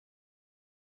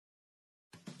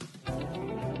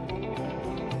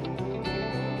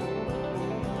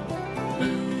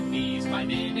by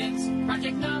minutes,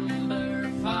 project number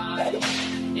 5.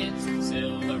 It's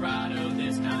Silverado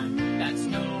this time, that's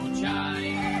no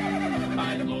jive.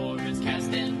 By Lawrence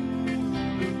Kasdan,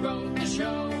 who wrote the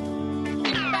show.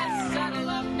 Best saddle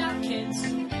up now, kids,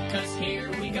 'cause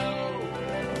here we go.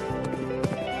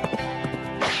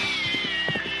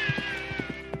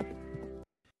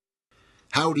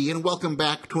 Howdy, and welcome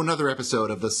back to another episode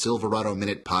of the Silverado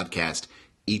Minute Podcast.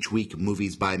 Each week,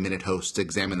 Movies by Minute hosts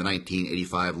examine the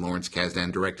 1985 Lawrence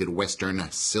Kasdan-directed Western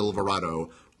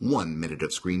Silverado, 1 minute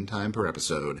of screen time per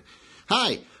episode.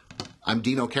 Hi, I'm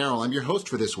Dean O'Carroll. I'm your host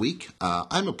for this week.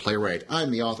 I'm a playwright. I'm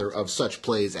the author of such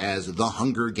plays as The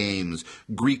Hunger Games,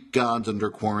 Greek Gods Under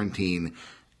Quarantine,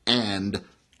 and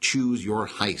Choose Your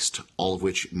Heist, all of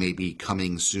which may be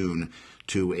coming soon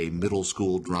to a middle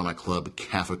school drama club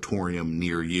cafetorium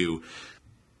near you.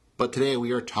 But today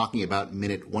we are talking about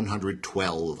minute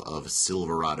 112 of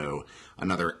Silverado,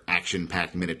 another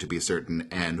action-packed minute to be certain,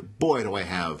 and boy do I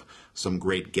have some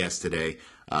great guests today.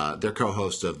 They're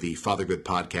co-hosts of the Father Good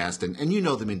podcast, and you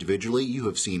know them individually. You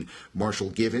have seen Marshall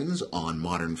Givens on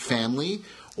Modern Family,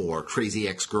 or Crazy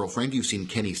Ex-Girlfriend. You've seen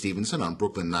Kenny Stevenson on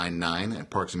Brooklyn Nine-Nine and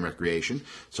Parks and Recreation.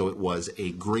 So it was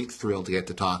a great thrill to get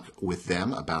to talk with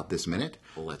them about this minute.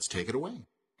 Let's take it away.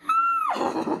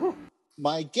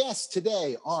 My guests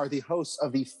today are the hosts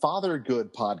of the Father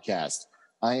Good podcast.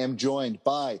 I am joined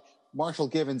by Marshall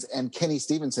Givens and Kenny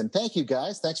Stevenson. Thank you,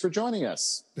 guys. Thanks for joining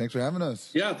us. Thanks for having us.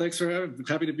 Yeah, thanks for having.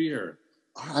 Happy to be here.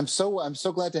 I'm so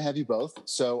glad to have you both.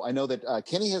 So I know that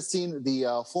Kenny has seen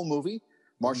the full movie.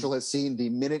 Marshall has seen the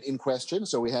minute in question.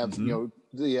 So we have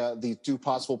the two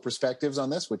possible perspectives on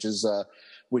this, which is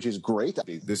great.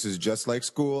 This is just like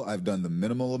school. I've done the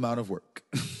minimal amount of work.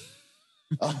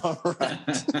 All right.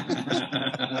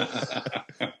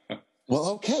 Well,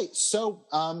 okay. So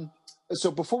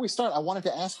before we start, I wanted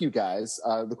to ask you guys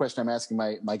the question I'm asking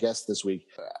my guests this week.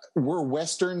 Were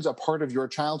Westerns a part of your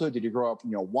childhood? Did you grow up,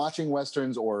 watching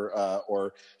Westerns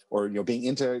or being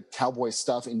into cowboy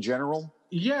stuff in general?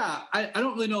 Yeah, I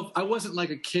don't really know. I wasn't like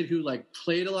a kid who like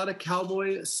played a lot of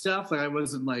cowboy stuff. Like I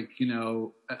wasn't like,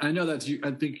 I know that's,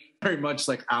 I think very much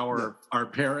like our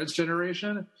parents'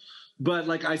 generation. But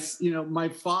like my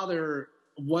father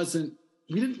it wasn't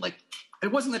like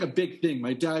a big thing.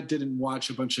 My dad didn't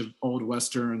watch a bunch of old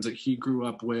Westerns that he grew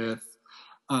up with.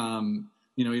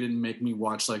 He didn't make me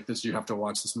watch like this. You have to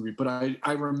watch this movie. But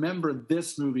I remember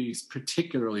this movie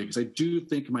particularly because I do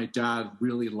think my dad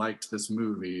really liked this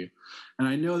movie. And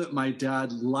I know that my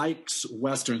dad likes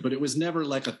Westerns, but it was never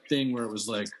like a thing where it was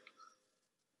like,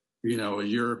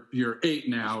 you're 8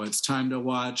 now. It's time to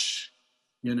watch,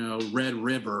 Red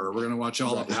River. We're going to watch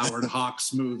all of Howard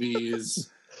Hawks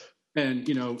movies. And,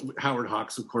 Howard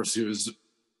Hawks, of course, he was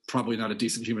probably not a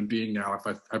decent human being now.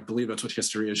 If I believe that's what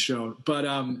history has shown.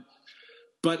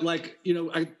 But like,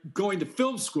 going to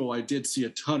film school, I did see a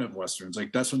ton of Westerns.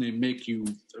 Like that's when they make you,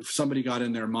 if somebody got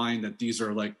in their mind that these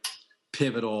are like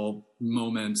pivotal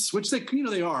moments, which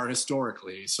they are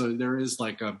historically. So there is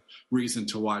like a reason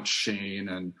to watch Shane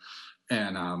and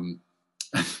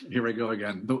here we go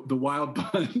again, the Wild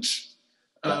Bunch,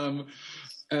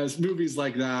 as movies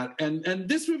like that. And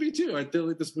this movie too, I feel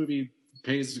like this movie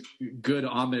pays good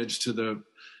homage to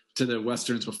the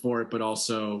Westerns before it, but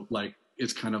also like,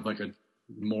 it's kind of like a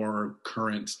more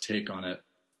current take on it.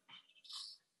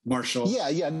 Marshall?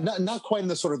 Yeah, not quite in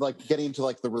the sort of like getting into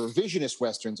like the revisionist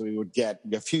Westerns that we would get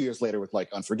a few years later with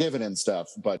like Unforgiven and stuff,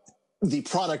 but the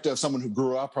product of someone who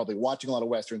grew up probably watching a lot of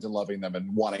Westerns and loving them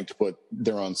and wanting to put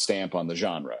their own stamp on the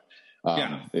genre.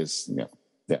 Yeah.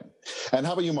 And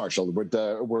how about you, Marshall?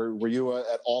 Were you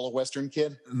at all a Western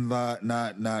kid? Not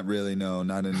really. No,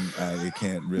 not in. I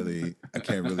can't really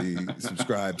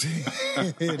subscribe to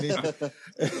anything.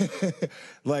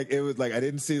 Like it was like I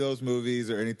didn't see those movies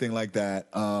or anything like that.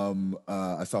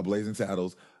 I saw Blazing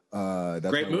Saddles. That's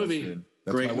great movie. Western.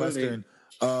 That's great my movie. Western.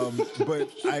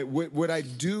 But I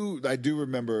do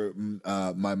remember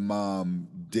my mom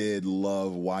did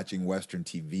love watching Western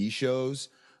TV shows.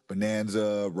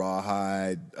 Bonanza,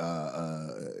 Rawhide,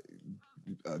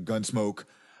 Gunsmoke,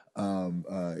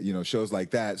 shows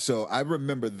like that. So I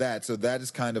remember that. So that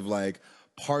is kind of like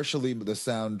partially the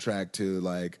soundtrack to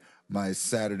like my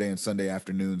Saturday and Sunday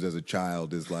afternoons as a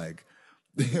child is like,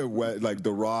 like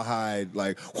the Rawhide,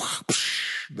 like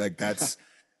that's.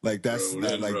 Like that's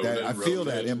that. I feel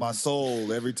that in my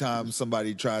soul every time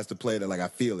somebody tries to play that. Like I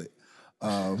feel it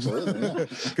because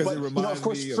it reminds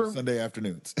me of Sunday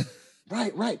afternoons.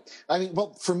 Right. I mean,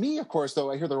 well, for me, of course, though,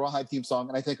 I hear the Rawhide theme song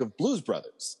and I think of Blues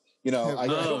Brothers. You know, I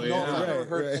don't know if yeah. I've ever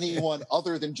heard anyone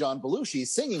other than John Belushi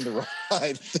singing the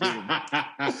ride theme.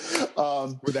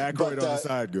 With Aykroyd on the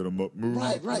side, get 'em up, move.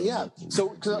 Right, yeah.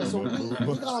 So we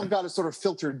got it sort of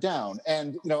filtered down,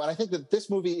 and and I think that this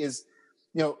movie is,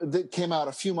 that came out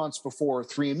a few months before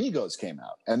Three Amigos came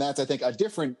out, and that's, I think, a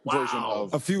different version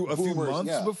of a few Boomers,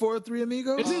 months before Three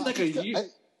Amigos. Is it like a year?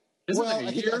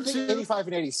 I think 85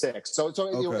 and 86, so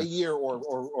a year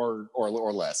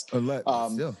or less.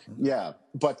 Still. Yeah,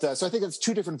 but so I think it's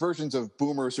two different versions of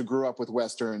boomers who grew up with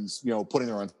westerns, putting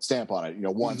their own stamp on it.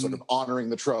 One sort of honoring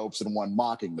the tropes and one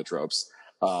mocking the tropes.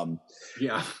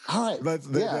 Yeah. All right.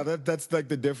 That's like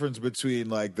the difference between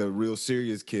like the real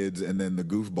serious kids and then the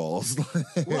goofballs.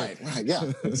 right.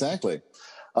 Yeah, exactly.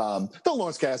 Though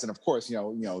Lawrence Kasdan, of course,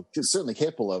 is certainly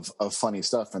capable of funny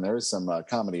stuff, and there is some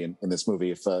comedy in this movie,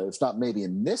 if not maybe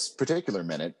in this particular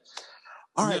minute.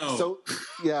 All right, so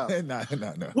yeah, no.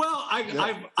 Well,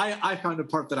 I found a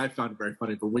part that I found very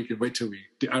funny, but we can wait till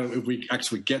we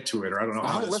actually get to it, or I don't know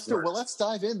how this works. Well, let's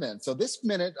dive in then. So this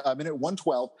minute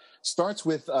 112, starts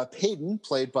with Peyton,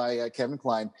 played by Kevin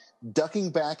Kline,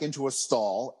 ducking back into a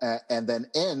stall, and then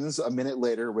ends a minute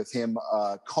later with him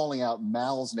calling out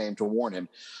Mal's name to warn him.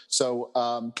 So,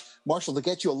 Marshall, to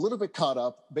get you a little bit caught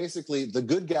up, basically the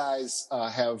good guys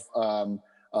have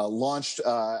launched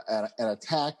an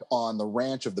attack on the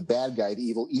ranch of the bad guy, the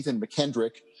evil Ethan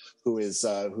McKendrick, who's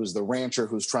the rancher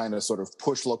who's trying to sort of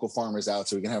push local farmers out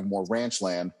so he can have more ranch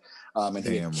land. And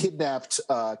he had kidnapped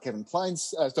Kevin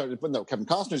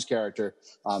Costner's character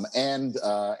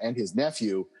and his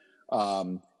nephew,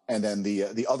 and then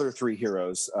the other three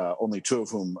heroes, only two of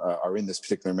whom are in this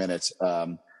particular minute,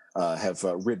 have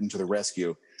ridden to the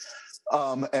rescue.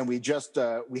 And we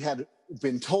had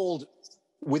been told.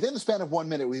 Within the span of 1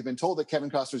 minute, we've been told that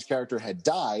Kevin Costner's character had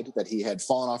died, that he had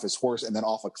fallen off his horse and then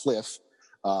off a cliff.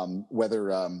 Whether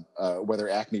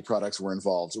Acme products were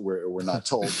involved, we're not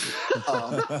told.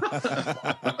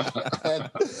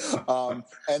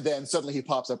 And then suddenly he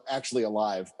pops up actually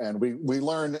alive, and we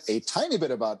learn a tiny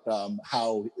bit about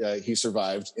how he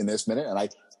survived in this minute. And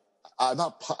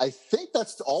I think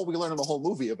that's all we learn in the whole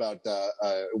movie about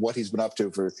what he's been up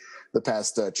to for the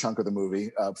past chunk of the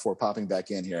movie before popping back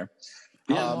in here.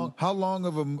 How long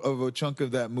of a chunk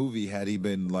of that movie had he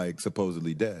been like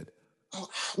supposedly dead?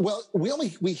 Well,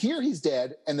 we hear he's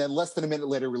dead, and then less than a minute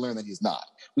later we learn that he's not.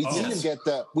 We'd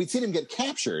seen him get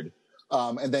captured,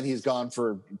 and then he's gone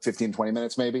for 15, 20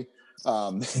 minutes maybe.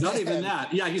 Not even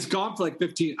that. Yeah, he's gone for like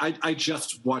 15. I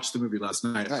just watched the movie last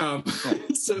night.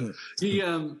 Right. So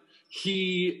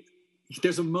he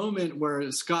there's a moment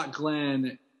where Scott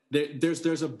Glenn.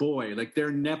 There's a boy, like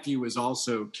their nephew is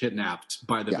also kidnapped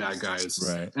by the bad guys.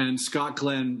 Right. And Scott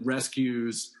Glenn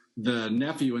rescues the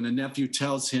nephew, and the nephew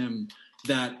tells him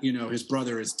that, his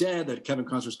brother is dead, that Kevin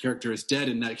Costner's character is dead,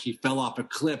 and that he fell off a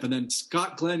cliff. And then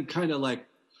Scott Glenn kind of like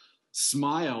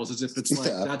smiles as if it's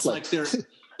like, that's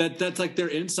like their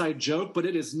inside joke, but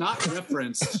it is not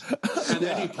referenced at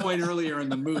any point earlier in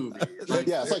the movie. Like,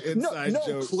 it's like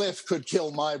no cliff could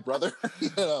kill my brother.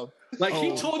 Like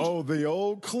he told the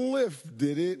old cliff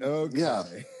did it.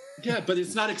 Okay. Yeah, but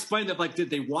it's not explained that, like, did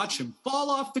they watch him fall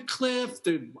off the cliff?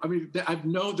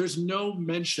 There's no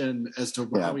mention as to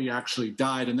how he actually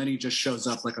died, and then he just shows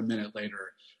up like a minute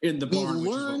later in the barn. We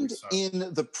learned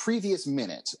in the previous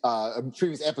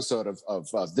previous episode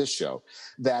of this show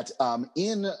that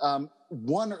in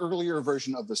one earlier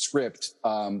version of the script,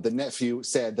 the nephew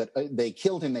said that they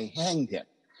killed him, they hanged him.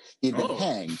 He'd been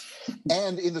hanged,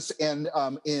 and in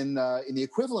the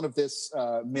equivalent of this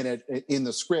minute in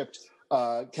the script,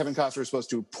 Kevin Costner is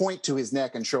supposed to point to his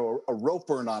neck and show a rope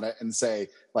burn on it and say,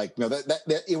 like,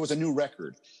 that it was a new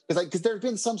record, because there had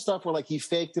been some stuff where like he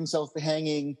faked himself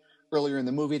hanging earlier in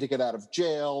the movie to get out of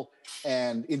jail,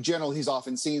 and in general he's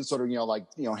often seen sort of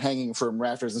hanging from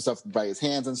rafters and stuff by his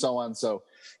hands and so on. So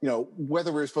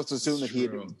whether we're supposed to assume that he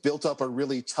had built up a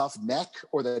really tough neck,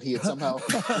 or that he had somehow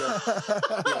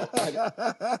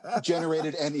had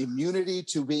generated an immunity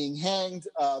to being hanged,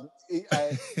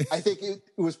 I think it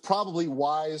was probably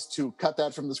wise to cut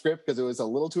that from the script because it was a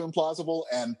little too implausible.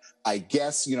 And I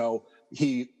guess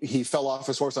he fell off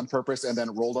his horse on purpose and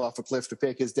then rolled off a cliff to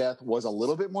fake his death was a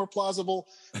little bit more plausible,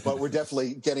 but we're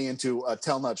definitely getting into a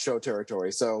tell not show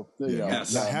territory. So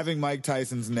having Mike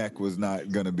Tyson's neck was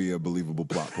not going to be a believable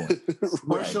plot point.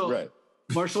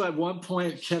 Marshall, at one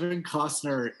point, Kevin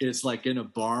Costner is like in a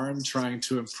barn trying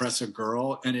to impress a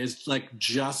girl and is like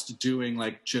just doing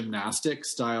like gymnastic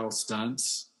style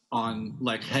stunts on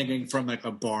like hanging from like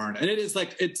a barn, and it is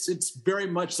like it's very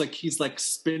much like he's like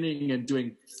spinning and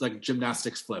doing like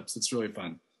gymnastics flips. It's really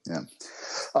fun.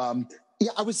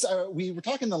 Yeah, I was. We were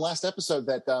talking in the last episode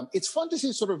that it's fun to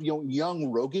see sort of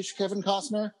young, roguish Kevin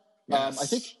Costner.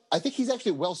 Yes. I think he's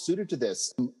actually well suited to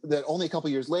this. That only a couple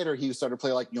years later he started to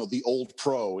play like the old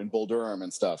pro in Bull Durham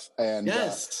and stuff. And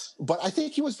Yes. but I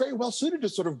think he was very well suited to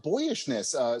sort of boyishness,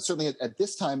 certainly at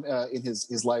this time in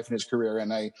his life and his career.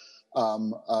 And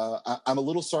I'm a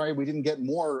little sorry we didn't get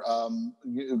more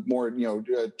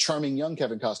charming young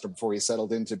Kevin Costner before he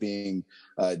settled into being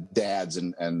dads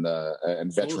and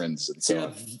veterans and so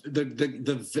on.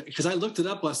 Because I looked it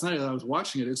up last night and I was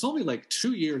watching it. It's only like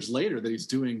 2 years later that he's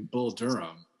doing Bull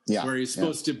Durham. Yeah, where he's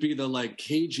supposed to be the like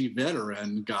cagey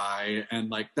veteran guy, and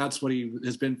like that's what he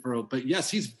has been for. But yes,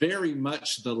 he's very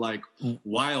much the like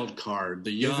wild card,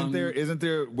 the young. Isn't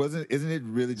it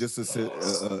really just a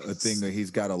thing that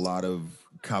he's got a lot of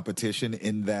competition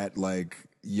in that like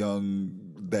young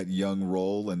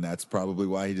role, and that's probably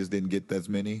why he just didn't get as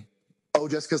many. Oh,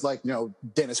 just because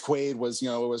Dennis Quaid was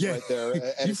right there.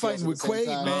 You fighting with Quaid,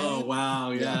 man? Oh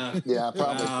wow, yeah,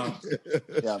 probably. Wow.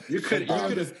 Yeah, you could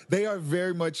have. They are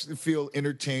very much feel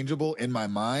interchangeable in my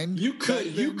mind. You could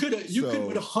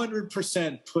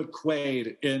 100% put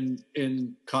Quaid in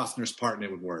Costner's part and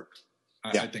it would work.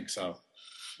 I think so.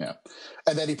 Yeah,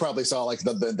 and then he probably saw like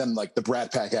the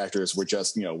Brat Pack actors were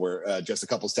just just a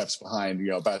couple steps behind,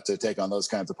 about to take on those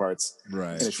kinds of parts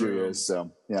right in a few years. So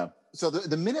yeah. So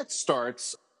the minute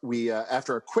starts, we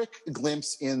after a quick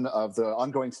glimpse of the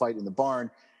ongoing fight in the barn,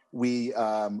 we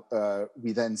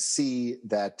then see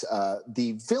that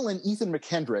the villain Ethan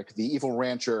McKendrick, the evil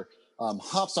rancher,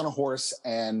 hops on a horse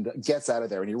and gets out of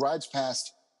there, and he rides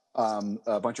past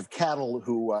a bunch of cattle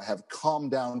who have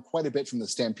calmed down quite a bit from the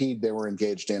stampede they were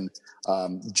engaged in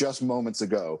just moments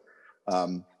ago.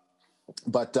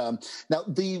 But now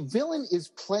the villain is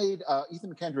played,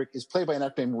 Ethan McKendrick is played by an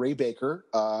actor named Ray Baker,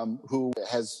 who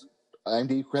has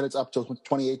IMDb credits up to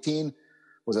 2018,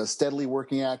 was a steadily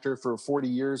working actor for 40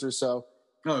 years or so.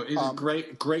 Oh, he's a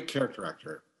great character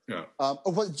actor. Yeah. Are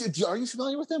you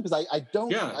familiar with him? Because I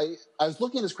don't. Yeah. I was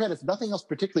looking at his credits. Nothing else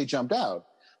particularly jumped out.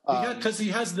 Because he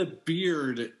has the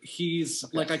beard. He's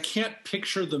like, I can't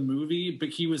picture the movie, but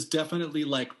he was definitely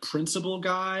like principal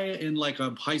guy in like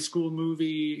a high school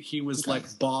movie. He was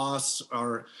like boss,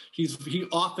 or he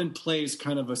often plays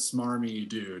kind of a smarmy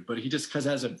dude, but he just because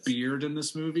has a beard in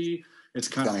this movie, it's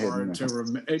kind of hard to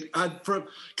remember.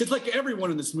 Because like everyone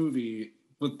in this movie,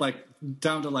 with like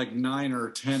down to like 9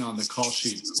 or 10 on the call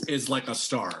sheet, is like a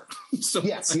star. So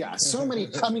yes, yeah. So many.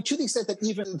 I mean, to the extent that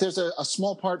even there's a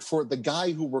small part for the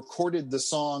guy who recorded the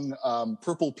song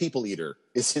 "Purple People Eater"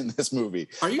 is in this movie.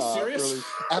 Are you serious?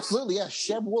 Absolutely, yeah.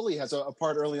 Sheb Woolley has a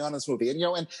part early on in this movie, and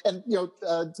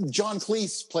John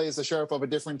Cleese plays the sheriff of a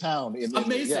different town.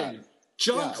 Amazing.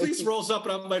 John Cleese rolls up,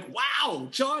 and I'm like, wow,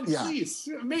 John Cleese,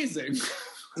 amazing.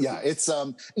 Yeah, it's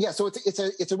so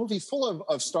it's a movie full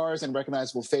of stars and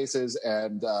recognizable faces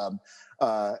and so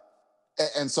on.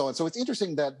 So it's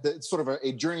interesting that it's sort of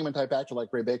a journeyman type actor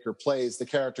like Ray Baker plays the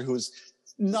character who's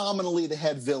nominally the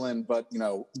head villain, but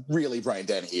really Brian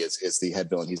Dennehy is the head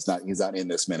villain. He's not in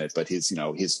this minute, but he's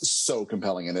so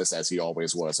compelling in this, as he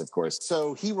always was, of course.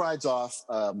 So he rides off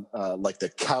like the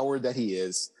coward that he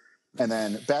is. And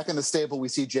then back in the stable, we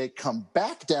see Jake come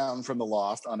back down from the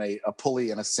loft on a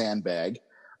pulley and a sandbag.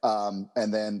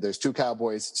 And then there's two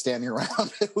cowboys standing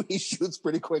around who he shoots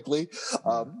pretty quickly.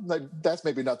 That's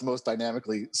maybe not the most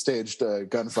dynamically staged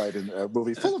gunfight in a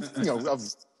movie, full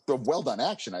of well done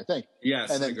action, I think. Yes,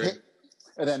 and then I agree.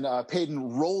 And then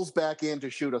Payton rolls back in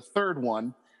to shoot a third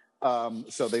one.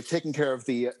 So they've taken care of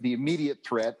the immediate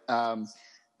threat.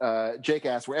 Jake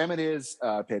asks where Emmett is.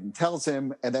 Payton tells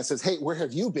him, and then says, "Hey, where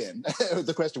have you been?"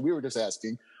 The question we were just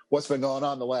asking. What's been going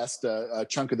on the last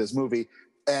chunk of this movie?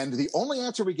 And the only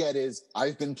answer we get is,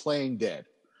 "I've been playing dead,"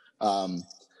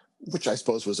 which I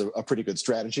suppose was a pretty good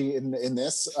strategy in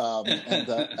this.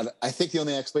 And I think the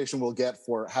only explanation we'll get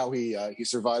for how he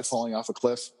survived falling off a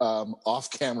cliff off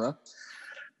camera.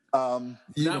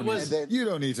 You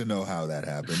don't need to know how that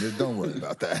happened. Don't worry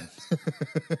about that.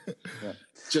 Yeah.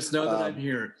 Just know that I'm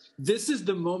here. This is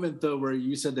the moment, though, where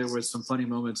you said there was some funny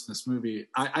moments in this movie.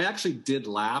 I actually did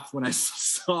laugh when I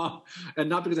saw, and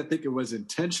not because I think it was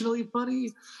intentionally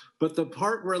funny, but the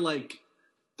part where like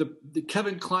the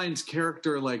Kevin Kline's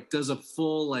character like does a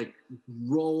full like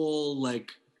roll,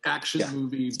 like action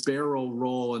movie barrel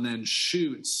roll, and then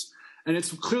shoots. And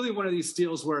it's clearly one of these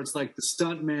deals where it's like the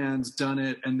stuntman's done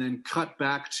it and then cut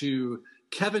back to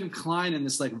Kevin Kline in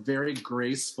this like very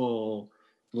graceful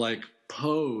like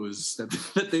pose that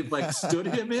they've like stood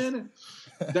him in.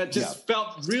 That just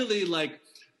felt really like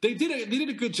they did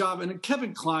a good job. And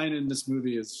Kevin Kline in this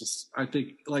movie is just, I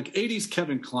think, like 80s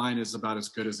Kevin Kline is about as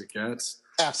good as it gets.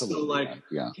 Absolutely. So, like,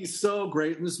 yeah. he's so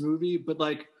great in this movie, but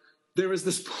like, there was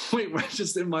this point where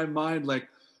just in my mind, like,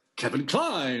 Kevin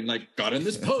Kline, like, got in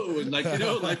this pose, and like, you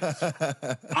know, like,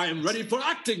 I am ready for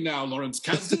acting now, Lawrence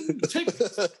Kasdan.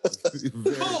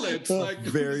 Call it. Like,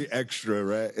 very extra,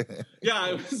 right? yeah,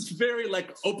 it was very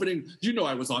like opening. You know,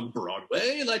 I was on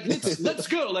Broadway. Like, let's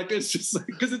go. Like, it's just like,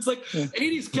 because it's like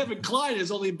 80s Kevin Kline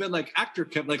has only been like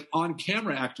like on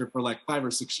camera actor for like 5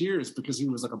 or 6 years because he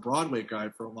was like a Broadway guy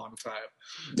for a long time.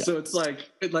 Yeah. So it's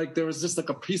like there was just like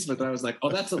a piece of it that I was like, oh,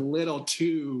 that's a little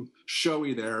too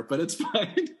showy there, but it's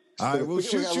fine. I will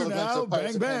shoot you now,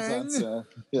 bang bang.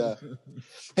 Yeah.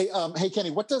 Hey, Kenny,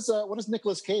 what does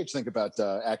Nicolas Cage think about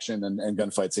action and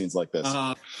gunfight scenes like this?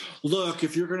 Look,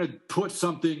 if you're going to put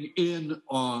something in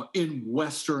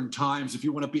Western times, if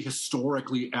you want to be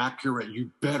historically accurate,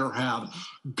 you better have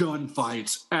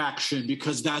gunfights, action,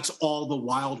 because that's all the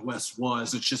Wild West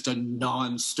was. It's just a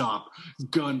nonstop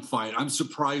gunfight. I'm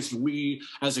surprised we,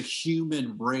 as a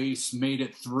human race, made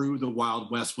it through the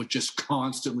Wild West with just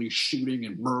constantly shooting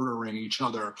and murdering each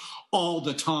other all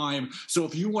the time. So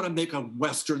if you want to make a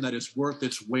Western that is worth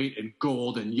its weight in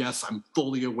gold, and yes, I'm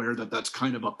fully aware that that's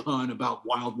kind of a pun about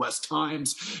Wild West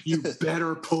times, you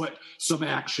better put some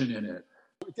action in it.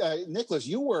 Nicholas,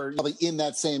 you were probably in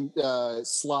that same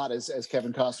slot as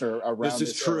Kevin Costner around this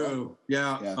is true.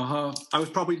 Yeah. I was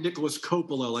probably Nicholas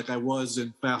Coppola, like I was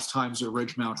in Fast Times at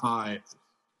Ridgemount High.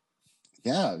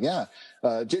 Yeah.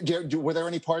 Were there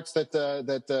any parts that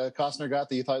Costner got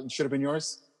that you thought should have been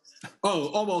yours? Oh,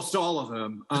 almost all of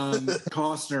them.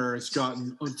 Costner has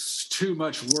gotten too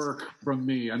much work from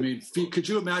me. I mean, could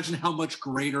you imagine how much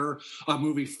greater a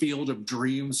movie Field of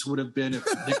Dreams would have been if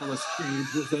Nicolas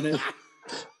Cage was in it?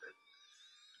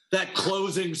 That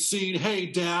closing scene, hey,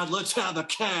 Dad, let's have a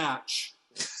catch.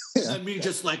 Yeah. And me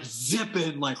just like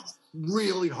zipping like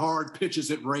really hard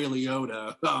pitches at Ray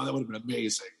Liotta. Oh, that would have been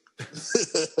amazing.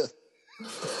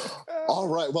 All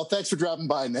right. Well, thanks for dropping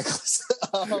by, Nicholas.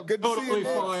 Good totally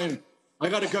fine. I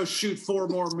got to go shoot 4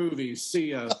 more movies.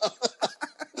 See ya.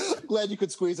 Glad you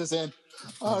could squeeze us in.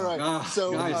 All right.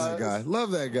 So, nice.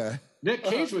 Love that guy. Nick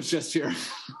Cage was just here.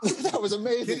 That was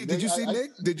amazing. Did you see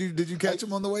Nick? Did you catch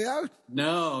him on the way out?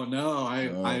 No.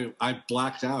 I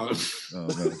blacked out. Oh,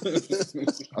 no.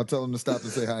 I'll tell him to stop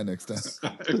and say hi next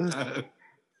time.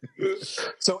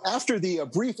 So after the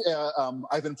brief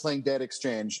I've been playing dead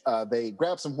exchange, they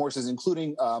grab some horses,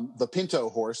 including the Pinto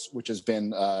horse, which has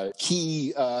been a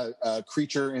key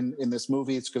creature in this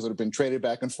movie. It's because it had been traded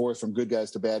back and forth from good guys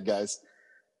to bad guys.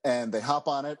 And they hop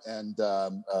on it, and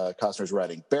Costner's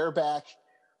riding bareback.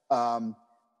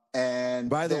 And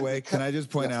by the way, can I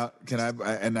just point out?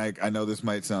 I know this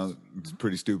might sound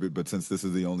pretty stupid, but since this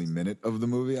is the only minute of the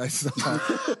movie I saw,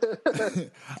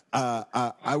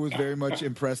 I was very much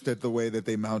impressed at the way that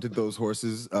they mounted those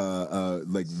horses,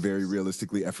 like very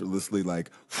realistically, effortlessly,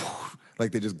 like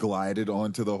they just glided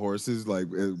onto the horses. Like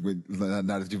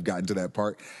now that you've gotten to that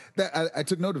part, that I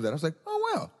took note of that. I was like,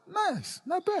 oh wow, nice,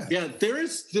 not bad. Yeah, there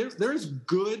is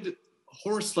good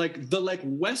horse, like the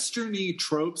westerny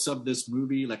tropes of this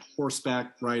movie, like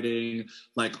horseback riding,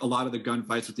 like a lot of the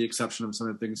gunfights with the exception of some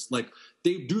of the things, like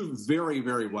they do very,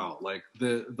 very well. Like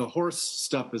the horse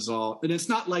stuff is all, and it's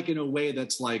not like in a way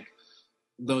that's like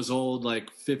those old like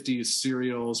 50s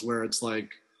serials where it's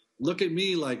like, look at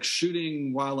me like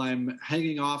shooting while I'm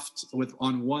hanging off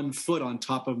on one foot on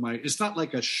top of my, it's not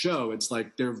like a show. It's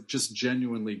like they're just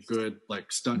genuinely good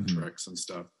like stunt tricks and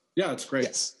stuff. Yeah, it's great.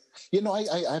 Yes.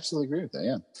 I absolutely agree with that.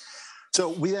 Yeah. So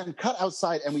we then cut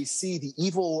outside and we see the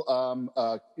evil,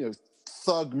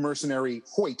 thug mercenary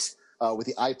Hoyt with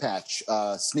the eye patch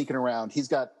sneaking around. He's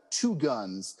got 2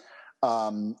 guns,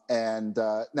 and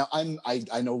now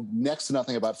I know next to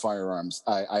nothing about firearms.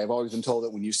 I have always been told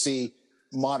that when you see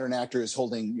modern actors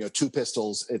holding 2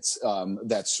 pistols, it's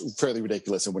that's fairly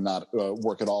ridiculous and would not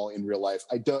work at all in real life.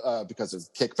 I don't because of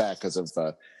kickback, because of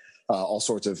all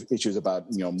sorts of issues about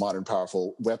modern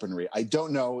powerful weaponry. I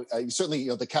don't know. Certainly,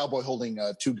 the cowboy holding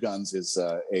 2 guns is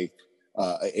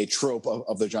a trope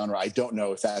of the genre. I don't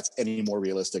know if that's any more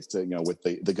realistic to with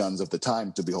the guns of the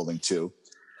time to be holding 2.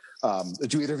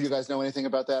 Do either of you guys know anything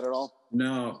about that at all?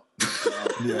 No.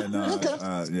 No. No.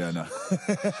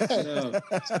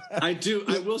 I do.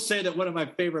 I will say that one of my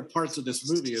favorite parts of this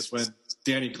movie is when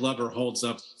Danny Glover holds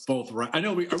up both. I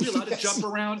know. Are we allowed to jump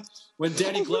around? When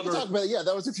Danny Glover,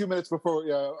 that was a few minutes before.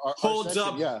 Holds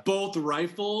up both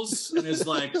rifles and is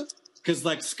like, because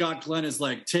like Scott Glenn is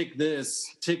like, take this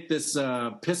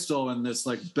pistol and this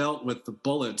like belt with the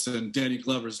bullets, and Danny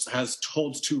Glover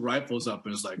holds 2 rifles up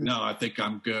and is like, no, I think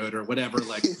I'm good or whatever.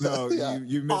 Like, No, Yeah.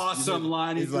 you missed. awesome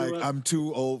line. He's like, I'm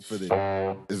too old for this.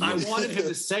 I wanted him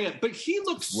to say it, but he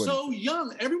looks so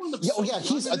young. Everyone looks. Yeah, so young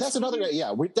in that's this another. movie.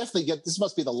 Yeah, we definitely get. This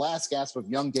must be the last gasp of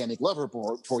young Danny Glover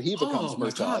before he becomes Oh my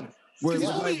Murtaugh. God. Wait,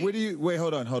 Yeah.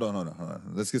 hold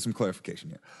on. Let's get some clarification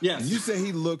here. Yes. When you say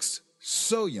he looks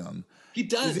so young, He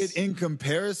does. is it in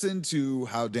comparison to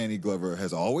how Danny Glover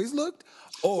has always looked,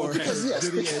 or did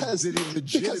he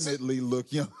legitimately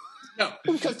look young? No.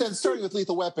 Because then, starting with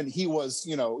Lethal Weapon, he was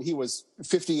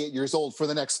 58 years old for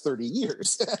the next 30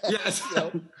 years. Yes.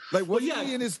 Like, was yeah.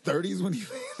 he in his 30s when he made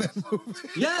that movie?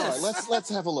 Yes. All right, let's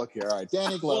have a look here. All right,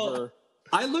 Danny Glover. Well,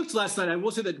 I looked last night. I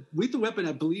will say that Lethal Weapon,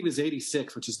 I believe, is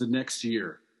 86, which is the next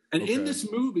year. And in this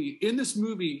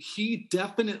movie, he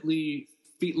definitely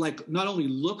like not only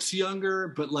looks younger,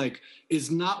 but like is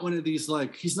not one of these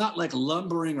like he's not like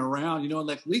lumbering around.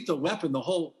 Like Lethal Weapon,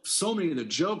 so many of the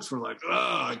jokes were like, oh,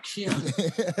 I can't,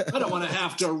 I don't want to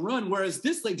have to run. Whereas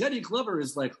this, like Danny Glover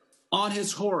is like on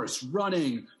his horse,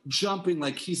 running, jumping,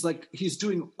 like he's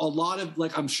doing a lot of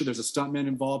like, I'm sure there's a stuntman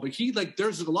involved, but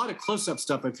there's a lot of close-up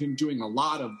stuff of him doing a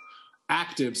lot of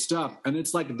active stuff, and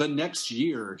it's like the next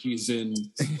year he's in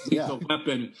Lethal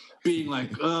Weapon being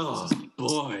like, oh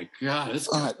boy, God.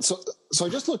 All right, so I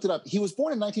just looked it up. He was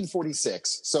born in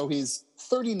 1946, so he's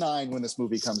 39 when this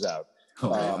movie comes out.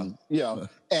 And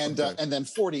then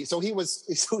 40. So he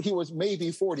was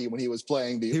maybe 40 when he was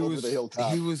playing the Over the Hill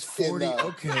Cop. He was 40.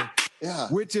 Okay. Yeah.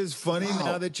 Which is funny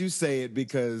now that you say it,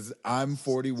 because I'm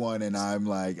 41 and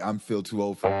I'm feel too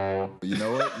old for it. You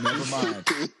know what? Never mind.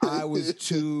 I was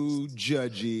too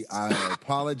judgy. I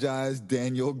apologize,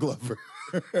 Daniel Glover.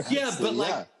 Yeah,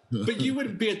 but but you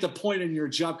wouldn't be at the point in your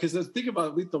job, because the thing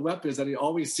about Lethal Weapon is that he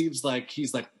always seems like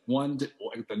he's like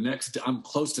the next. I'm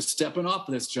close to stepping off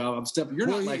of this job. I'm stepping. You're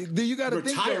not like you got to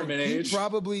retirement think, age.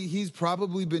 He's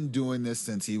probably been doing this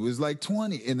since he was like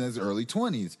 20, in his early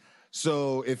 20s.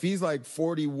 So if he's like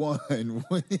 41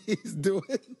 when he's doing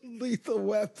Lethal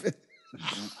Weapon,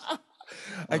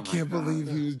 I can't believe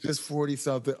he was just 40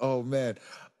 something. Oh man,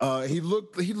 he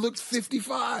looked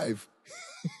 55.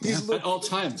 At all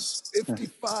times.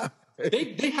 55.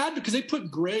 They had, because they put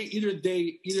gray. Either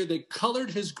they colored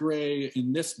his gray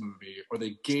in this movie, or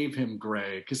they gave him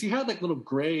gray, because he had like little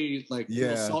gray, like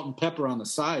little salt and pepper on the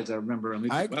sides. I remember.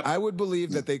 I would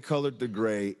believe that they colored the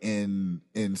gray in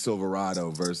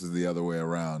Silverado versus the other way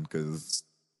around, because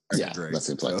that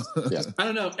seems like I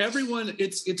don't know. Everyone,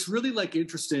 it's really like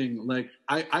interesting. Like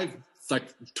I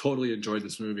like totally enjoyed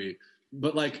this movie,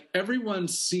 but like everyone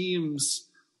seems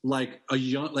like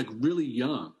really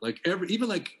young. Like even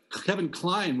like Kevin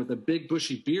Kline with a big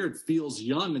bushy beard feels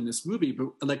young in this movie,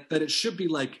 but like that it should be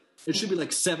like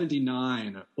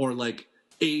 79 or like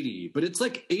 80, but it's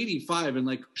like 85, and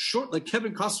like short. Like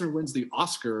Kevin Costner wins the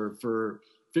Oscar for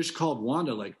Fish Called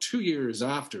Wanda like 2 years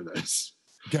after this.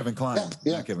 Kevin Kline,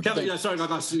 yeah. Kevin. Yeah, sorry,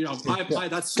 that's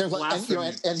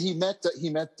blasphemy. And he met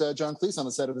John Cleese on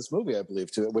the set of this movie, I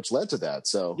believe, too, which led to that.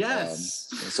 So yes,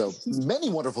 so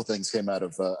many wonderful things came out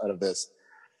of this.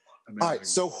 Amazing. All right,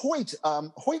 so Hoyt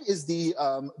is the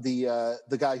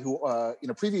guy who in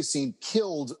a previous scene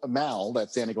killed Mal,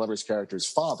 that's Danny Glover's character's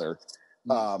father,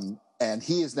 and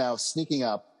he is now sneaking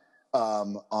up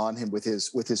on him with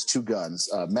his 2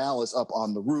 guns. Mal is up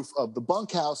on the roof of the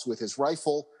bunkhouse with his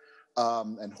rifle.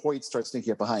 And Hoyt starts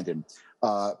sneaking up behind him.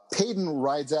 Payton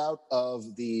rides out of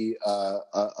the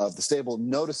stable,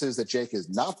 notices that Jake is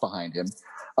not behind him,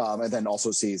 and then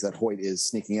also sees that Hoyt is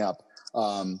sneaking up.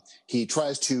 He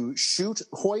tries to shoot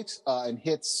Hoyt and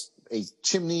hits a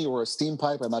chimney or a steam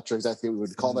pipe. I'm not sure exactly what we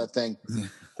would call that thing.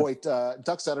 Hoyt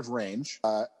ducks out of range.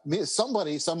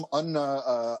 Some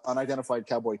unidentified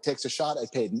cowboy takes a shot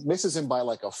at Payton, misses him by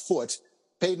like a foot.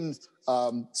 Payton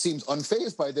seems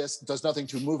unfazed by this, does nothing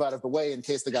to move out of the way in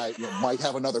case the guy might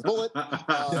have another bullet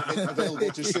available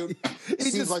to shoot. He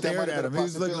Seems just like that stared might have at him. been a He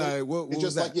was looking like, what He's was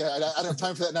just that? like, I don't have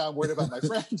time for that now. I'm worried about my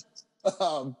friend.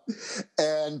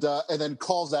 And then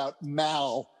calls out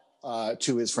Mal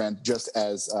to his friend just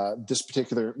as this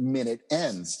particular minute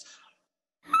ends.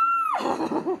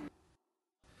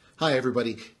 Hi,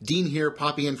 everybody. Dean here,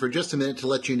 popping in for just a minute to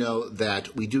let you know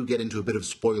that we do get into a bit of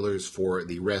spoilers for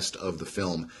the rest of the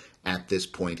film at this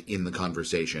point in the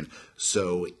conversation.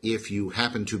 So if you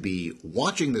happen to be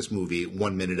watching this movie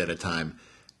 1 minute at a time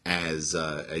as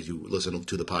you listen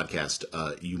to the podcast,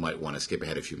 you might want to skip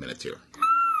ahead a few minutes here.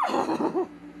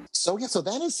 So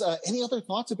that is. Any other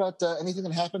thoughts about anything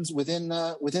that happens within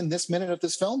this minute of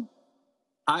this film?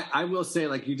 I will say,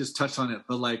 like, you just touched on it,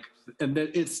 but like, and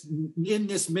that it's in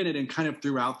this minute and kind of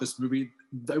throughout this movie,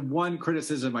 the one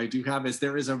criticism I do have is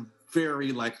there is a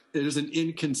very, like, there's an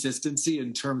inconsistency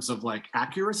in terms of like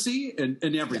accuracy and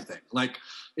everything. Yeah. Like,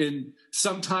 in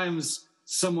sometimes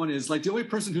someone is like, the only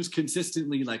person who's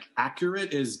consistently like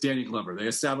accurate is Danny Glover. They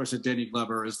establish that Danny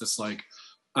Glover is this like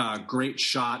great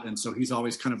shot, and so he's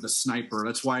always kind of the sniper.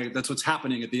 That's what's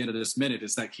happening at the end of this minute,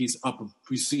 is that he's up,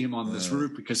 we see him on this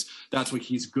roof because that's what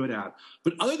he's good at.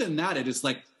 But other than that, it is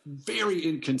like very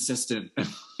inconsistent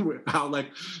how like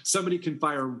somebody can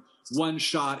fire one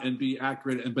shot and be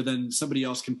accurate, but then somebody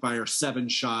else can fire 7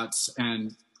 shots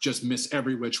and just miss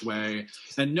every which way,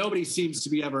 and nobody seems to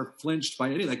be ever flinched by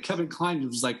any. Like Kevin Kline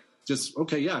was like, just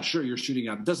okay, yeah, sure, you're shooting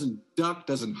at him. Doesn't duck,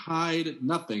 doesn't hide,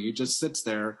 nothing. He just sits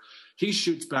there. He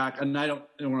shoots back, and I don't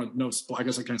want to know. I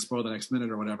guess I can't spoil the next minute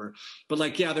or whatever. But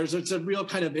like, yeah, it's a real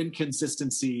kind of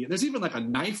inconsistency. There's even like a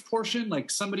knife portion.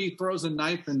 Like somebody throws a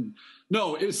knife, and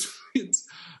no, it's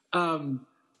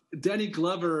Danny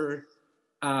Glover.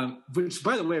 Which,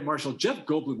 by the way, Marshall, Jeff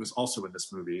Goldblum was also in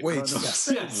this movie. Wait, yes,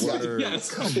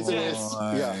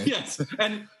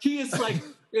 and he is like,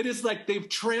 it is like they've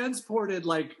transported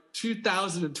like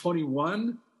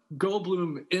 2021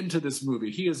 Goldblum into this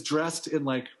movie. He is dressed in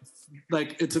like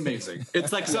it's amazing.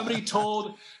 It's like somebody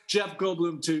told Jeff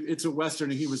Goldblum it's a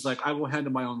Western, and he was like, I will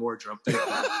handle my own wardrobe. Thank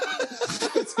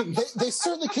you. They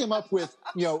certainly came up with,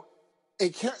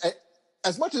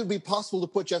 as much as it would be possible to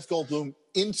put Jeff Goldblum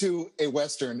into a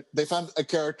Western, they found a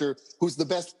character who's the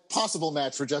best possible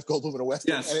match for Jeff Goldblum in a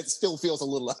Western, and it still feels a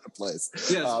little out of place.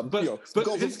 Yes, but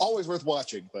Goldblum's always worth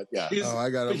watching, but yeah. I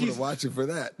got to watch it for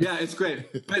that. Yeah, it's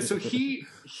great. But so he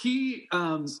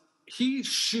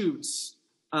shoots,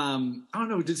 I don't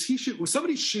know, does he shoot? Well,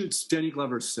 somebody shoots Danny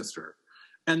Glover's sister,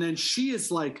 and then she is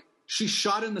like, she's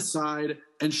shot in the side,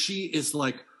 and she is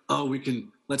like, oh,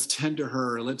 let's tend to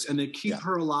her, and they keep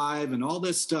her alive and all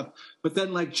this stuff. But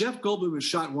then like Jeff Goldblum was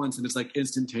shot once and it's like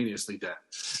instantaneously dead.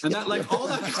 And that like all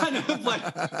that kind of like,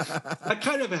 that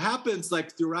kind of happens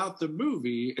like throughout the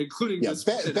movie, including this.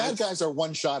 Bad guys are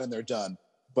one shot and they're done.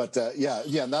 But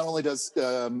not only does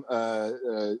the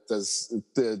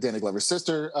Danny Glover's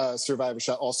sister survive a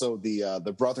shot, also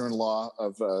the brother-in-law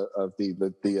of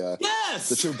the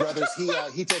two brothers,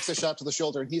 he takes a shot to the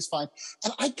shoulder and he's fine.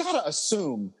 And I gotta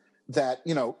assume that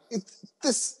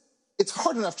it's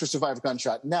hard enough to survive a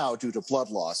gunshot now due to blood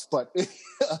loss, but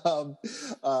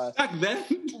back then.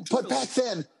 But back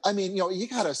then, I mean, you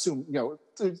gotta assume,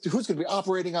 who's going to be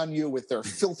operating on you with their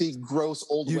filthy, gross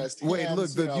Old West hands? Wait, look,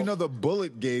 the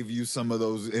bullet gave you some of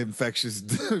those infectious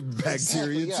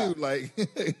bacteria too. Like,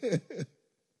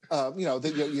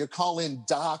 you call in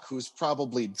Doc, who's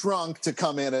probably drunk, to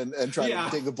come in and try to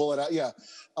dig the bullet out.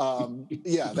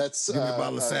 That's give me a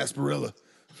bottle of sarsaparilla.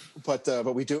 But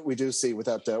we do see,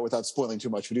 without spoiling too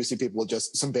much, we do see people with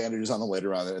just some bandages on them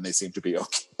later on, and they seem to be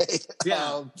okay.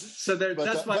 Yeah. So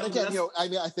that's why. But again,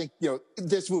 I think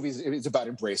this movie is about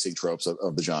embracing tropes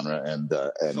of the genre, and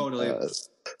totally.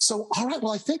 So, all right.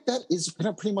 Well, I think that is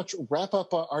going to pretty much wrap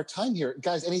up our time here,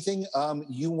 guys. Anything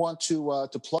you want to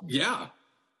plug? Yeah.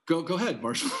 Go ahead,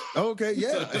 Marshall. Okay.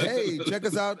 Yeah. Hey, check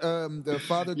us out. The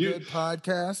Father Good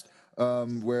podcast.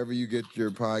 Wherever you get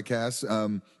your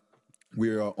podcasts. We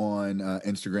are on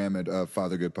Instagram at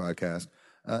Father Good Podcast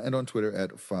and on Twitter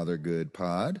at Father Good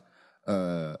Pod.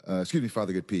 Excuse me,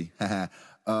 Father Good P.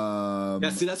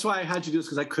 See, that's why I had you do this,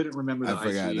 because I couldn't remember the I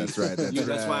forgot. IG. That's right.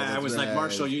 That's why I was like,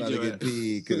 Marshall, you Father do Good it.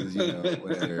 P, because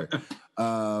whatever.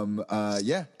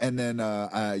 And then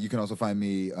you can also find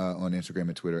me on Instagram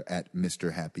and Twitter at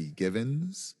Mr. Happy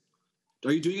Givens.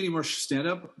 Are you doing any more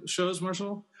stand-up shows,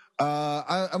 Marshall?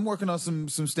 I'm working on some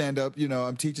stand up.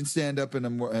 I'm teaching stand up, and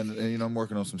I'm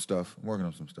working on some stuff.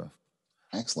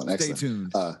 Excellent. Stay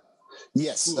tuned.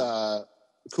 Yes.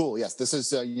 Cool. Yes. This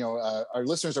is our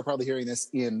listeners are probably hearing this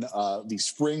in the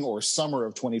spring or summer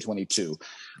of 2022.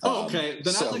 Okay.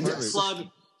 Then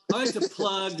I'd like to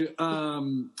plug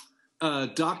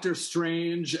Doctor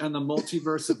Strange and the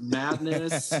Multiverse of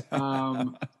Madness.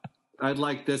 I'd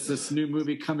like this new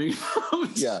movie coming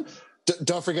out. Yeah.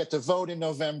 Don't forget to vote in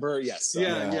November. Yes.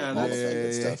 Yeah,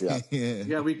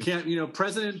 we can't.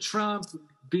 President Trump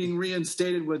being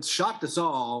reinstated would shocked us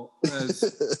all,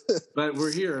 but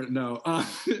we're here. No,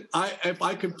 if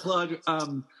I could plug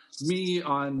me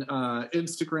on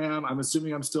Instagram. I'm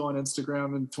assuming I'm still on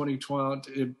Instagram in 2012,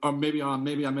 or maybe I'm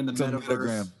in the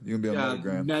metaverse. You can be on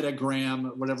Metagram.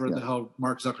 Metagram, whatever the hell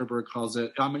Mark Zuckerberg calls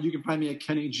it. You can find me at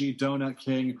Kenny G Donut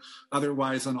King.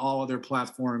 Otherwise, on all other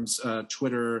platforms,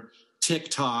 Twitter,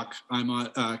 TikTok, I'm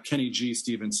on Kenny G.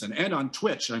 Stevenson. And on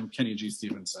Twitch, I'm Kenny G.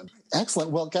 Stevenson.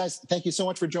 Excellent. Well, guys, thank you so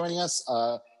much for joining us.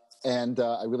 And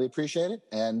I really appreciate it.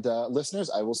 And listeners,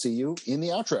 I will see you in the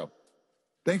outro.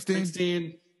 Thanks, Dean. Thanks,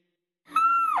 Dean.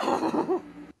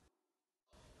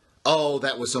 Oh,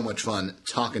 that was so much fun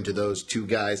talking to those two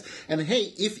guys. And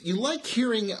hey, if you like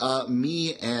hearing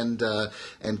me and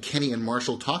Kenny and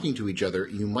Marshall talking to each other,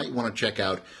 you might want to check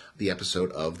out the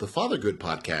episode of the Fathergood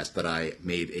podcast that I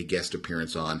made a guest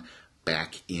appearance on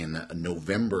back in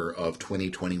November of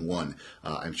 2021.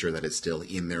 I'm sure that it's still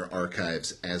in their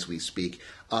archives as we speak.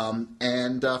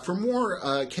 And for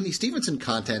more Kenny Stevenson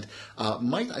content,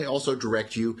 might I also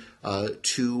direct you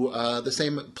to the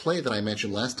same play that I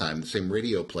mentioned last time, the same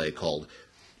radio play called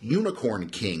Unicorn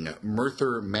King,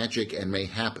 Murther, Magic, and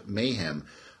Mayhap Mayhem,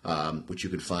 which you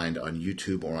can find on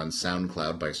YouTube or on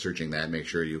SoundCloud by searching that. Make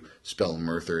sure you spell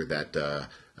Murther that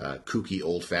kooky,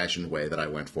 old-fashioned way that I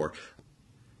went for.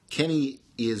 Kenny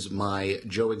is my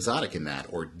Joe Exotic in that,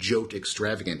 or Jote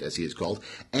Extravagant, as he is called.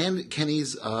 And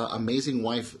Kenny's amazing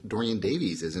wife, Dorian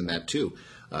Davies, is in that, too.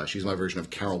 She's my version of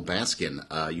Carol Baskin.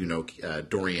 You know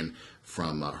Dorian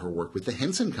from her work with the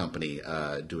Henson Company,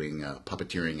 doing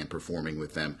puppeteering and performing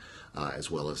with them,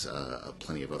 as well as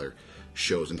plenty of other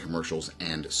shows and commercials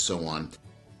and so on.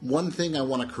 One thing I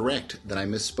want to correct that I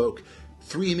misspoke.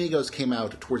 Three Amigos came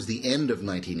out towards the end of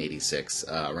 1986,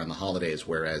 around the holidays,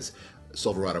 whereas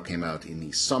Silverado came out in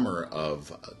the summer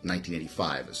of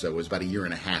 1985, so it was about a year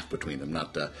and a half between them,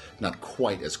 not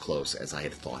quite as close as I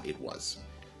had thought it was.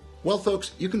 Well,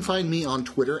 folks, you can find me on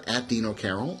Twitter at Dino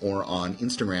Carroll or on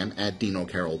Instagram at Dino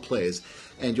Carroll Plays,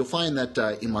 and you'll find that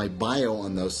in my bio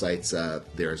on those sites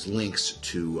there's links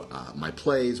to my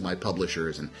plays, my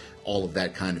publishers, and all of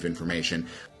that kind of information.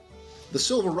 The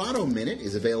Silverado Minute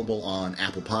is available on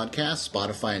Apple Podcasts,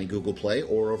 Spotify, and Google Play,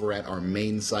 or over at our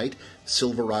main site,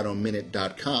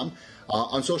 silveradominute.com.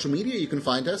 On social media, you can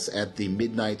find us at the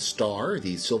Midnight Star,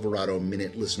 the Silverado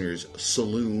Minute Listeners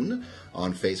Saloon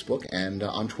on Facebook, and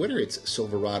on Twitter, it's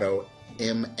Silverado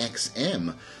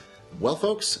MXM. Well,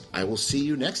 folks, I will see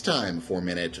you next time for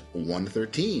Minute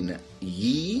 113.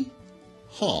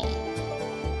 Yee-haw.